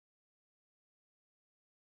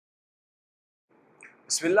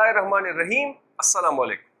Bismillahirrahmanirrahim. Assalamu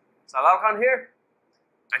alaikum. Salaar Khan here,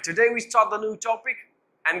 and today we start the new topic,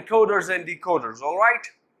 encoders and decoders. All right.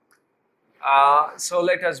 So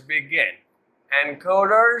let us begin.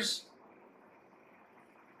 Encoders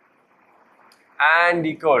and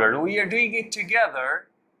decoders. We are doing it together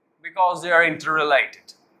because they are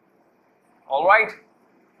interrelated. All right.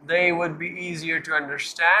 They would be easier to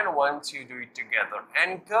understand once you do it together.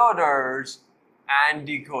 Encoders and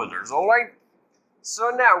decoders. All right.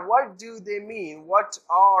 So now, what do they mean? What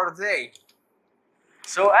are they?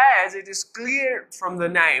 So as it is clear from the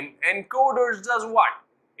name, encoders does what?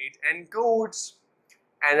 It encodes.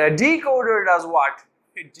 And a decoder does what?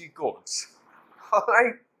 It decodes.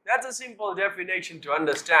 Alright? That's a simple definition to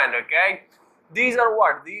understand, okay? These are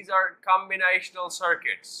what? These are combinational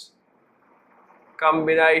circuits.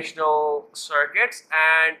 Combinational circuits,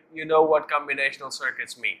 and you know what combinational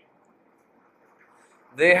circuits mean.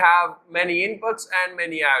 They have many inputs and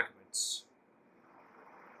many outputs.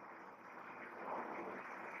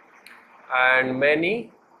 And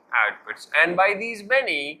many outputs. And by these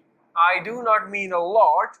many, I do not mean a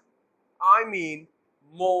lot, I mean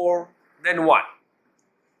more than one.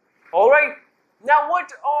 Alright, now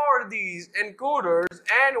what are these encoders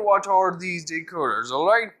and what are these decoders?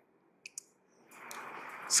 Alright,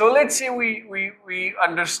 so let's say we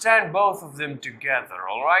understand both of them together.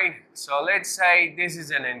 Alright, so let's say this is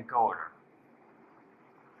an encoder.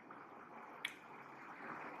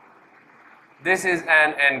 This is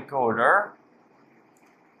an encoder,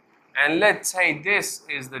 and let's say this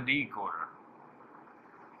is the decoder.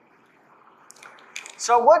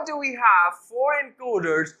 So what do we have for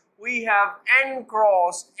encoders? We have n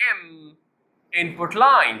cross m input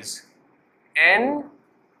lines. N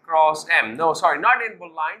cross m. No, sorry, not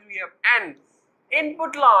input lines. We have n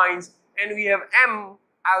input lines and we have m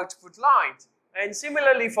output lines. And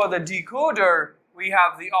similarly for the decoder, we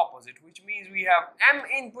have the opposite, which means we have m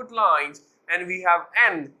input lines and we have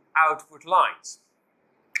n output lines.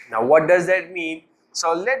 Now what does that mean?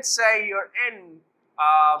 So let's say your n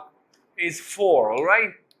is 4,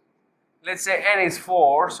 alright? Let's say n is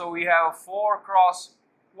 4, so we have 4 cross,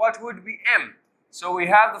 what would be m? So we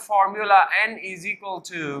have the formula n is equal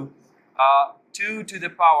to 2 to the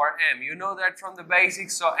power m. You know that from the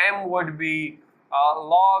basics, so m would be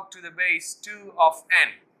log to the base 2 of n.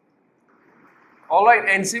 Alright,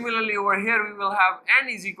 and similarly over here we will have n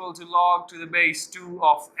is equal to log to the base 2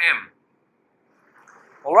 of m.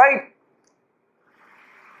 Alright?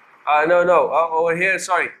 Over here,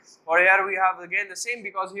 sorry. Over here we have again the same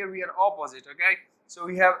because here we are opposite, okay? So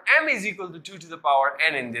we have m is equal to 2 to the power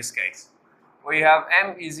n in this case. We have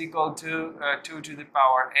m is equal to 2 to the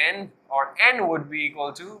power n, or n would be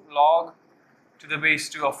equal to log to the base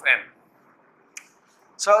 2 of m.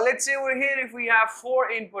 So let's say over here if we have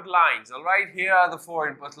 4 input lines, alright, here are the 4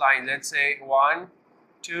 input lines, let's say 1,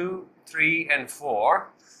 2, 3 and 4.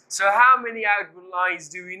 So how many output lines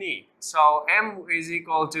do we need? So m is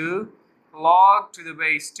equal to log to the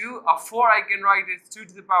base 2 of 4, I can write it 2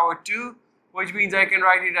 to the power 2, which means I can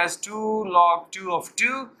write it as 2 log 2 of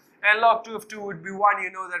 2, and log 2 of 2 would be 1,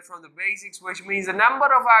 you know that from the basics, which means the number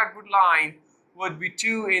of output line would be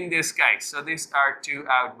 2 in this case. So these are 2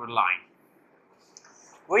 output lines.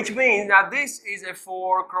 Which means now this is a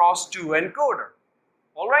 4 cross 2 encoder.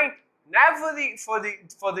 Alright, now for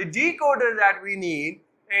the decoder that we need,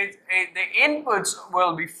 the inputs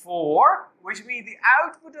will be 4, which means the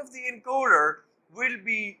output of the encoder will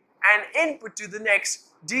be an input to the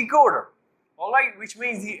next decoder. Alright, which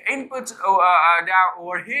means the inputs now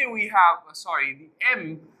over here we have, the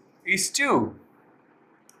m is 2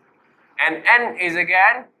 and n is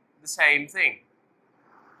again the same thing.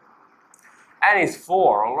 N is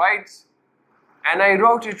 4, alright, and I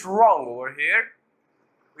wrote it wrong over here.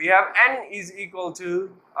 We have n is equal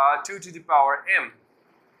to 2 to the power m.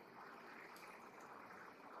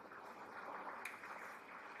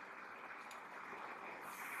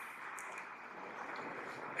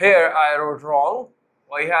 Here I wrote wrong.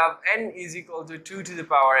 We have n is equal to 2 to the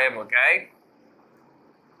power m, okay?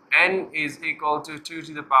 N is equal to 2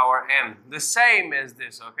 to the power m. The same as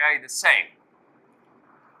this, okay? The same.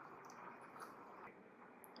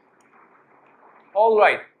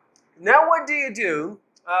 Alright. Now what do you do?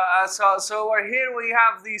 So over here we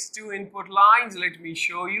have these 2 input lines. Let me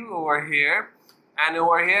show you over here. And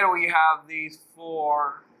over here we have these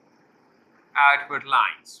 4 output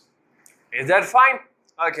lines. Is that fine?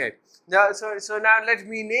 Okay, now so now let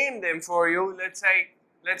me name them for you. Let's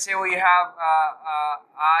say we have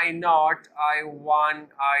I0, I1,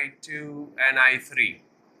 I2 and I3.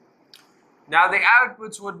 Now the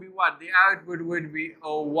outputs would be what? The output would be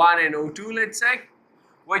O1 and O2, let's say.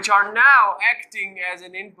 which are now acting as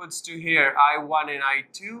an inputs to here I1 and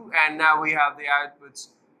I2, and now we have the outputs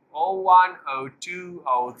O1, O2,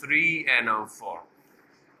 O3 and O4,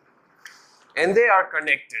 and they are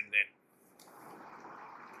connected then.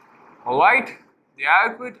 Alright, the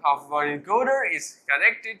output of one encoder is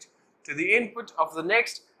connected to the input of the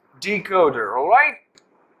next decoder. Alright,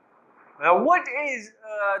 now what is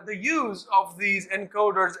the use of these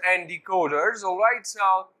encoders and decoders? Alright,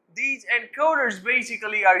 so these encoders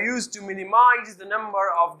basically are used to minimize the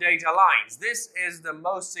number of data lines. This is the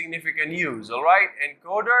most significant use. Alright,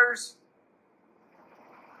 encoders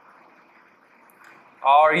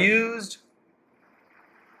are used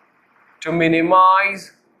to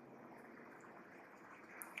minimize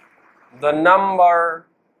the number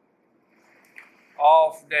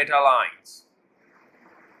of data lines.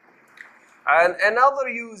 And another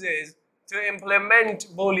use is to implement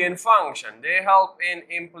Boolean function. They help in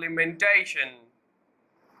implementation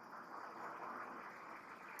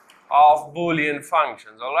of Boolean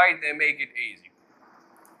functions. Alright, they make it easy.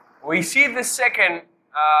 We see the second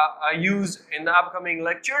use in the upcoming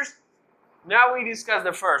lectures. Now we discuss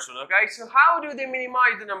the first one. Okay, so how do they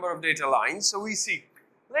minimize the number of data lines? So we see,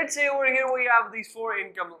 let's say over here we have these four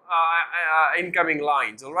incoming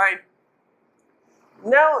lines. Alright,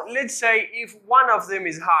 now let's say if one of them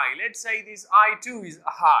is high, let's say this I2 is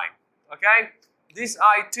high. Okay, this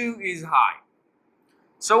I2 is high.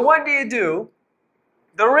 So what do?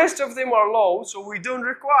 The rest of them are low, so we don't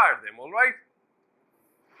require them. Alright,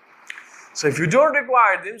 so if you don't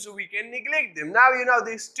require them, so we can neglect them. Now you know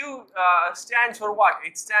this 2 stands for what?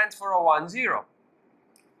 It stands for a 1 0.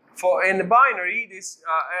 For in the binary, this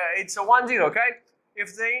it's a 1 0. Okay,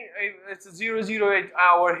 if it's a 0 0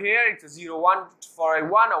 over here, it's a 0 1 for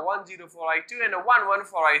I1, a 1 0 for I2, and a 1 1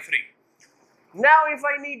 for I3. Now if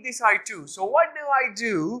I need this I2, so what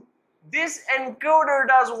do? This encoder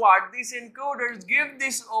does what? This encoders give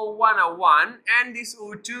this O1 a 1 and this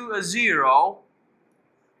O2 a 0,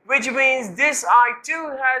 which means this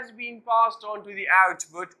I2 has been passed on to the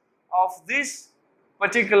output of this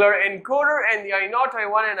particular encoder, and the I0,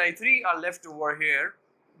 I1 and I3 are left over here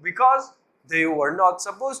because they were not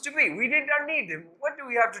supposed to be. We did not need them. What do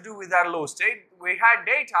we have to do with that low state? We had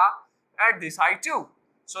data at this I2,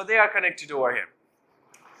 so they are connected over here.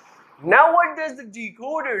 Now what does the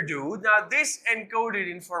decoder do? Now this encoded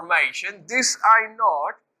information, this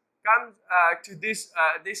I0 comes to this,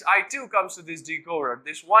 this I2 comes to this decoder,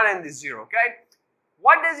 this 1 and this 0, okay?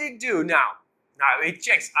 What does it do now? Now it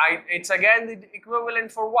checks, it's again the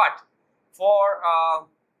equivalent for what? For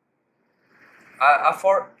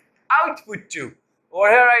output 2. Over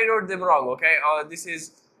here I wrote them wrong, okay? This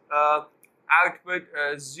is output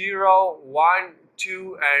 0, 1,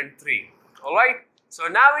 2 and 3, alright? So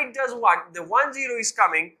now it does what? The 1 0 is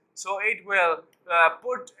coming, so it will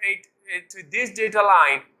put it to this data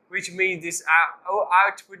line, which means this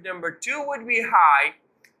output number 2 would be high,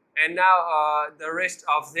 and now the rest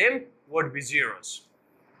of them would be zeros.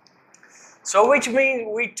 So which means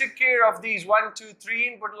we took care of these 1, 2, 3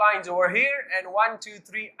 input lines over here and 1, 2,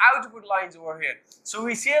 3 output lines over here. So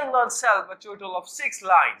we saved ourselves a total of 6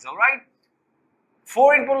 lines, alright?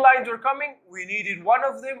 4 input lines were coming, we needed one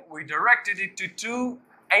of them, we directed it to 2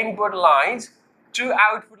 input lines, 2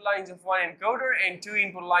 output lines of one encoder and 2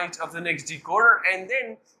 input lines of the next decoder, and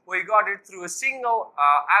then we got it through a single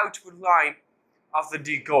output line of the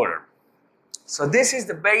decoder. So this is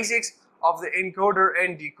the basics of the encoder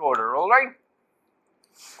and decoder, alright?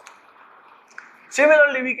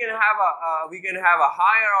 Similarly, we can have a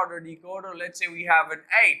higher order decoder. Let's say we have an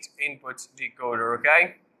 8 input decoder,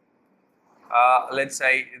 okay? Let's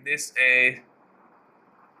say this is,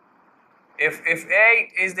 if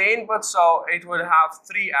 8 is the input, so it would have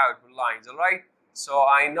 3 output lines, alright? So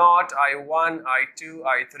I0, I1, I2,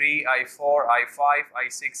 I3, I4, I5,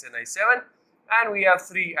 I6 and I7, and we have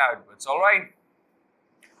 3 outputs, alright?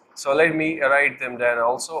 So let me write them down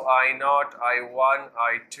also. I0, I1,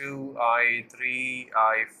 I2, I3,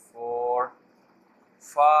 I4,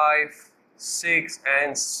 5, 6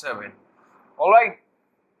 and 7, alright?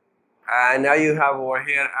 And now you have over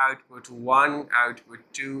here output 1, output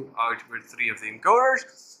 2, output 3 of the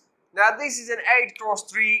encoders. Now this is an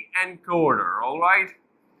 8x3 encoder, alright?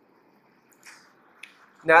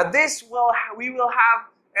 Now this we will have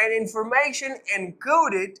an information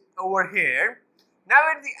encoded over here. Now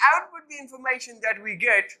at the output, the information that we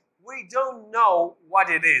get, we don't know what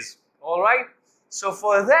it is, alright? So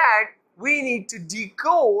for that, we need to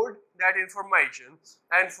decode that information,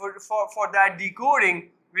 and for that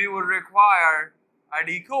decoding, we will require a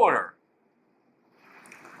decoder,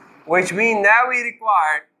 which means now we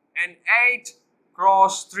require an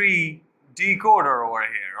 8x3 decoder over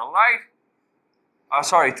here, alright?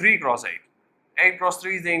 Sorry, 3 cross 8. 8 cross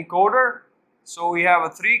 3 is the encoder. So we have a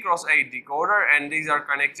 3 cross 8 decoder, and these are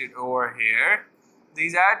connected over here.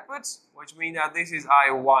 These outputs, which mean that this is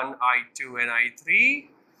I1, I2, and I3.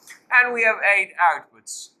 And we have 8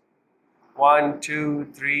 outputs. 1, 2,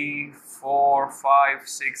 3, 4, 5,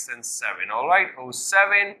 6, and 7. Alright,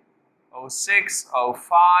 07, 06,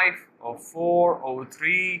 05, 04,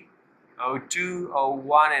 03, 02,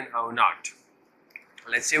 01, and 09.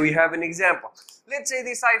 Let's say we have an example. Let's say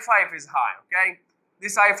this I5 is high, okay?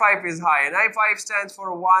 This I5 is high, and I5 stands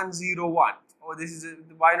for 101. Oh, this is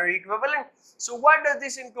the binary equivalent. So what does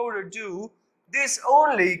this encoder do? This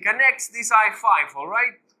only connects this I5,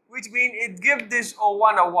 alright? Which means it gives this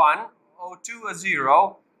 01 a 1, 02 a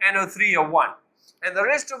 0, and 03 a 1. And the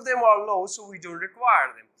rest of them are low, so we don't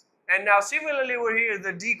require them. And now similarly over here,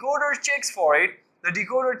 the decoder checks for it. The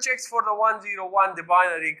decoder checks for the 101, the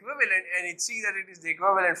binary equivalent, and it sees that it is the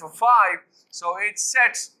equivalent for 5. So it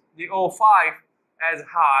sets the 05 as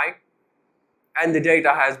high, and the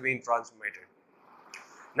data has been transmitted.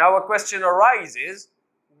 Now a question arises,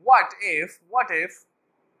 what if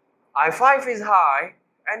I5 is high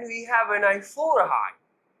and we have an I4 high?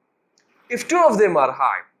 If two of them are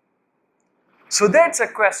high. So that's a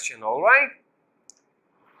question, alright?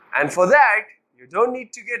 And for that, you don't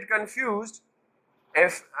need to get confused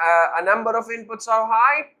if a number of inputs are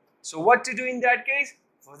high. So what to do in that case?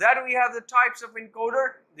 For that we have the types of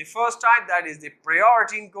encoder. The first type, that is the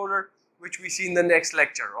priority encoder, which we see in the next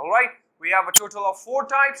lecture, alright? We have a total of 4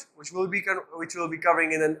 types, which we'll be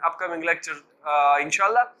covering in an upcoming lecture,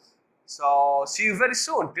 inshallah. So see you very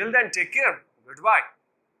soon. Till then, take care. Goodbye.